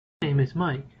is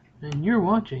Mike, and you're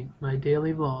watching my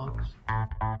daily vlogs.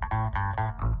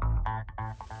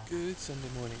 Good Sunday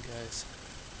morning, guys.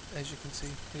 As you can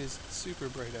see, it is super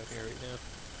bright out here right now.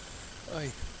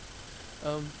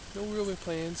 No real big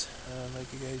plans. Like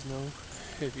you guys know,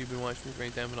 if you've been watching me for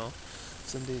any time at all,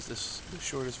 Sunday is the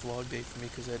shortest vlog day for me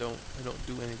because I don't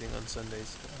do anything on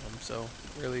Sundays. So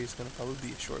really, it's gonna probably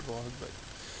be a short vlog, but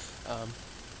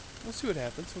we'll see what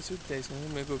happens. We'll see what the day's going.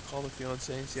 I'm gonna go call the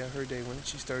fiance and see how her day went.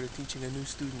 She started teaching a new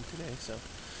student today, so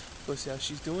go see how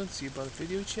she's doing. See about a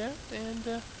video chat,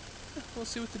 and we'll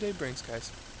see what the day brings,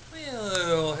 guys.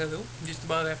 Well, hello. Just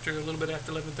about a little bit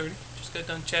after 11:30. Just got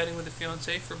done chatting with the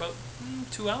fiance for about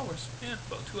 2 hours. Yeah,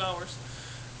 about 2 hours.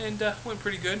 And went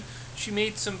pretty good. She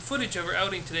made some footage of her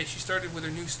outing today. She started with her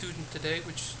new student today,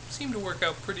 which seemed to work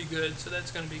out pretty good, so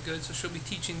that's going to be good. So she'll be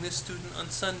teaching this student on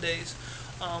Sundays.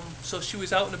 So she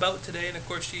was out and about today, and of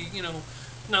course she,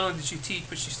 not only did she teach,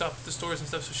 but she stopped at the stores and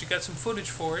stuff, so she got some footage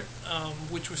for it,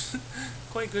 which was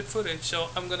quite good footage. So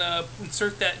I'm going to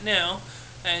insert that now,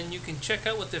 and you can check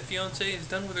out what the fiance has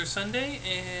done with her Sunday,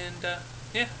 and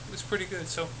yeah, it was pretty good.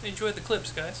 So enjoy the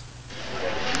clips, guys.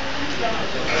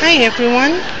 Hi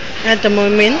everyone, at the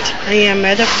moment I am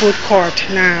at a food court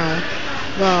now.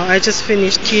 Well, I just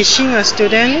finished teaching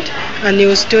a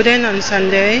new student on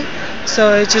Sunday,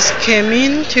 so I just came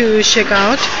in to check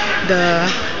out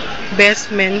the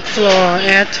basement floor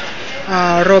at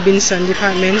Robinson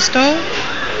department store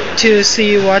to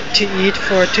see what to eat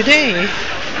for today.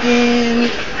 And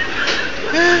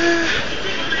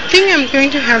I think I'm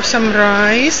going to have some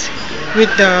rice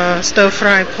with the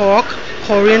stir-fry pork,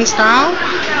 Korean style,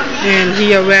 and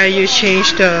here where you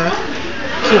change the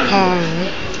coupon.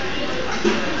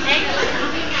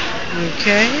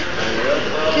 Okay,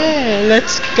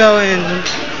 let's go and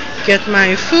get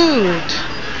my food.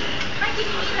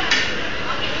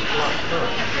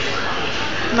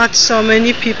 Not so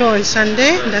many people on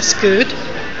Sunday, that's good.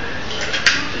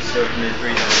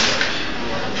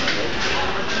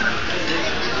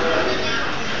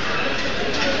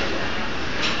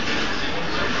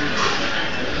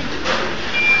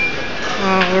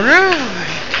 Alright.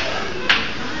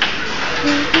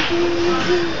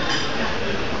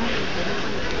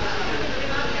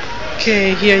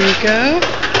 Okay, here you go.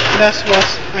 That's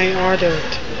what I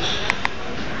ordered.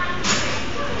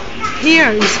 Here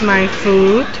is my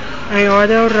food. I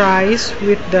ordered rice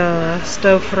with the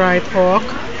stir-fry pork,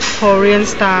 Korean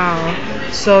style.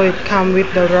 So it comes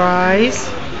with the rice,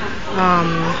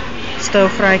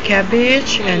 stir-fry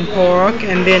cabbage and pork,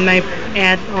 and then I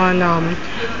add on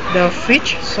the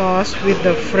fish sauce with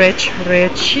the fresh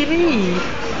red chili.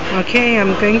 Okay,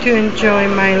 I'm going to enjoy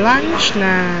my lunch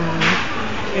now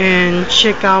and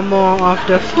check out more of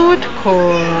the food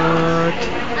court.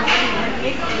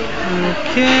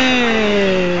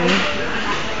 Okay.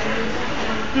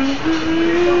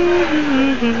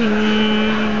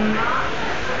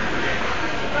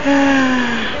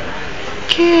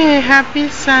 Okay, happy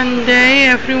Sunday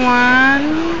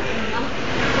everyone.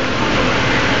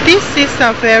 This is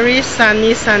a very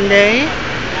sunny Sunday.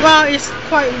 Well, it's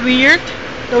quite weird,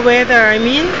 the weather, I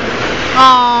mean.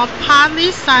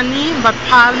 Partly sunny, but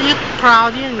partly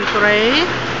cloudy and gray.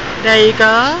 There you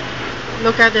go.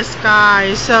 Look at the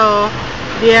sky. So,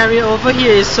 the area over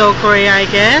here is so gray, I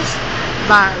guess.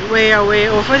 But way away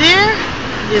over there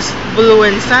is blue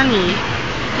and sunny.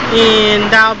 And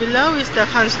down below is the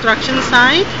construction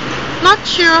site. Not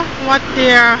sure what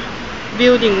they're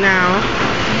building now.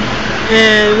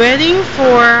 And waiting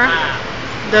for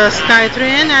the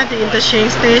SkyTrain at the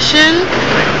interchange station.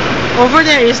 Over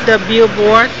there is the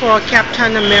billboard for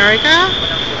Captain America,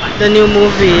 the new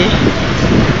movie.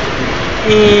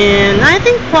 And I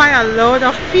think quite a lot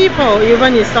of people,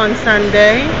 even it's on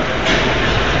Sunday.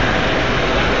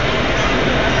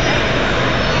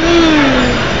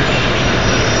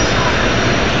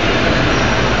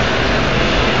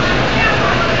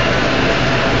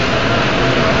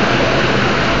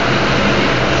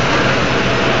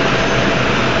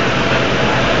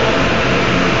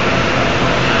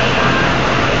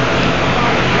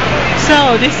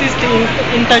 So this is the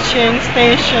interchange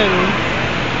station.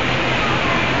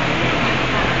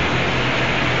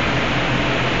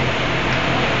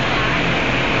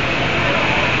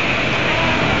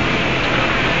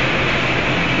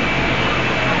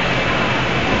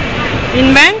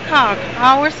 In Bangkok,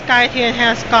 our SkyTrain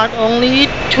has got only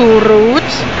 2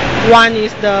 routes. One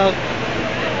is the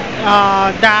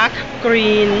dark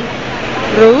green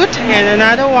route and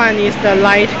another one is the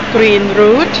light green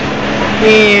route.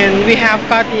 And we have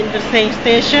got the interchange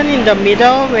station in the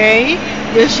middle way.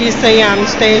 This is Siam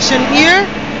station here.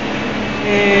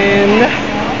 And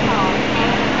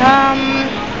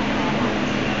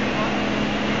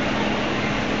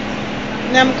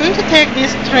and I'm going to take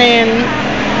this train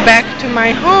back to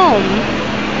my home.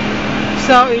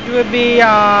 So it will be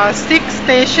 6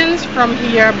 stations from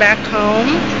here back home.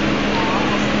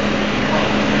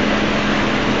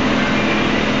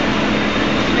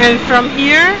 And from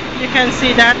here you can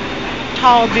see that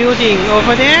tall building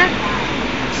over there.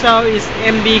 So it's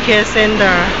MBK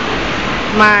Center,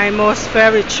 my most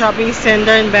favorite shopping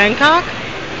center in Bangkok,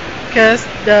 because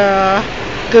the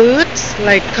goods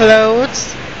like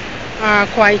clothes are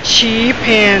quite cheap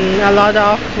and a lot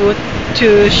of food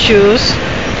to choose.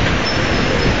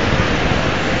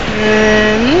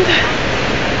 And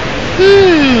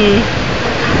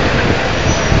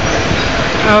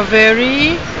a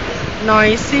very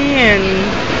noisy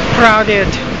and crowded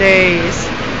days.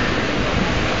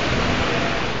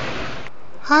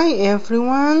 Hi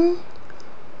everyone,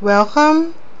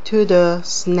 welcome to the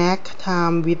snack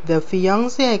time with the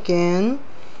fiance again.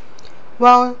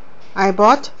 Well, I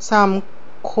bought some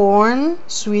corn,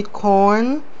 sweet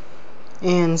corn,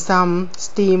 and some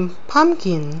steamed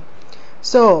pumpkin.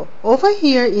 So over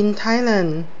here in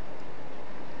Thailand,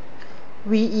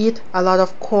 we eat a lot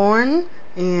of corn,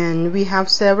 and we have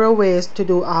several ways to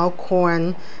do our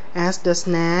corn as the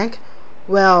snack.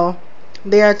 Well,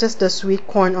 they are just the sweet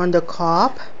corn on the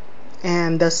cob,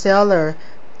 and the seller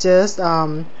just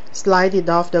slide it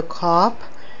off the cob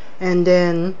and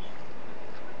then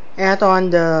add on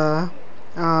the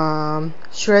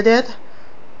shredded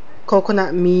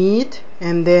coconut meat,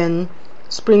 and then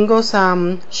sprinkle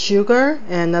some sugar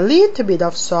and a little bit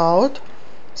of salt.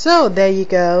 So there you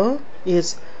go,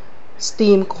 it's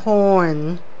steamed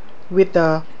corn with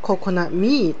the coconut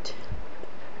meat.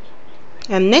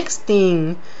 And next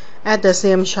thing, at the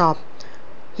same shop,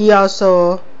 he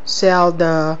also sell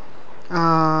the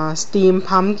steamed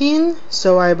pumpkin,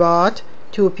 so I bought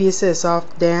 2 pieces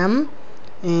of them,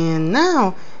 and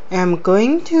now I'm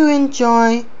going to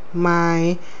enjoy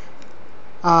my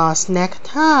snack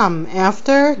time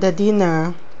after the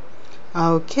dinner.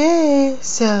 Okay,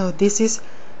 so this is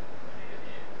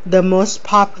the most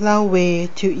popular way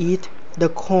to eat the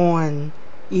corn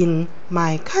in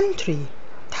my country,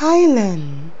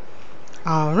 Thailand.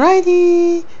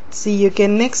 Alrighty, see you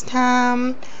again next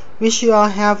time. Wish you all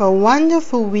have a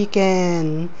wonderful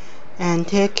weekend and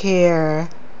take care.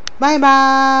 Bye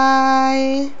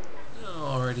bye.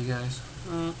 Alrighty guys,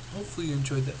 hopefully you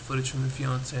enjoyed that footage from the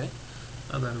fiance.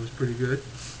 I thought it was pretty good.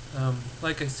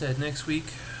 Like I said, next week,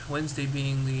 Wednesday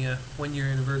being the 1-year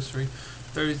anniversary,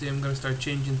 Thursday I'm going to start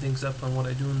changing things up on what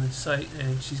I do on this site,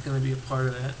 and she's going to be a part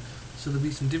of that. So there'll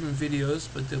be some different videos,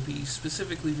 but there'll be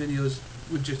specifically videos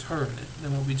with just her in it. They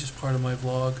won't be just part of my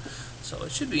vlog, so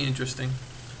it should be interesting.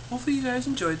 Hopefully you guys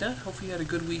enjoyed that. Hopefully you had a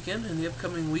good weekend, and the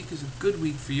upcoming week is a good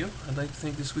week for you. I'd like to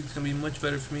think this week's going to be much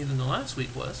better for me than the last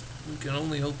week was. We can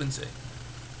only hope and say.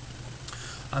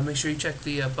 Make sure you check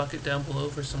the bucket down below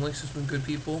for some links to some good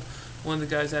people. One of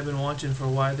the guys I've been watching for a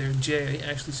while there, Jay,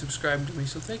 actually subscribed to me,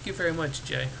 so thank you very much,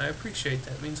 Jay. I appreciate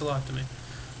that. It means a lot to me.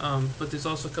 But there's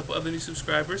also a couple other new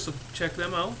subscribers, so check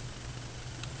them out.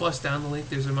 Plus, down the link,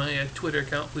 there's my Twitter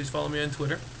account. Please follow me on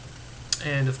Twitter.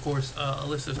 And, of course, a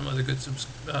list of some other good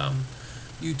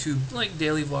YouTube, like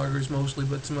daily vloggers mostly,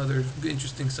 but some other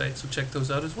interesting sites, so check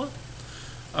those out as well.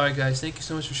 Alright, guys, thank you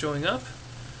so much for showing up.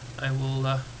 I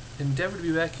will endeavor to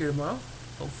be back here tomorrow.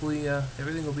 Hopefully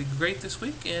everything will be great this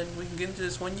week, and we can get into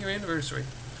this 1-year anniversary.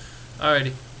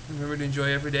 Alrighty, remember to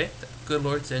enjoy every day. The good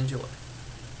Lord sends you away.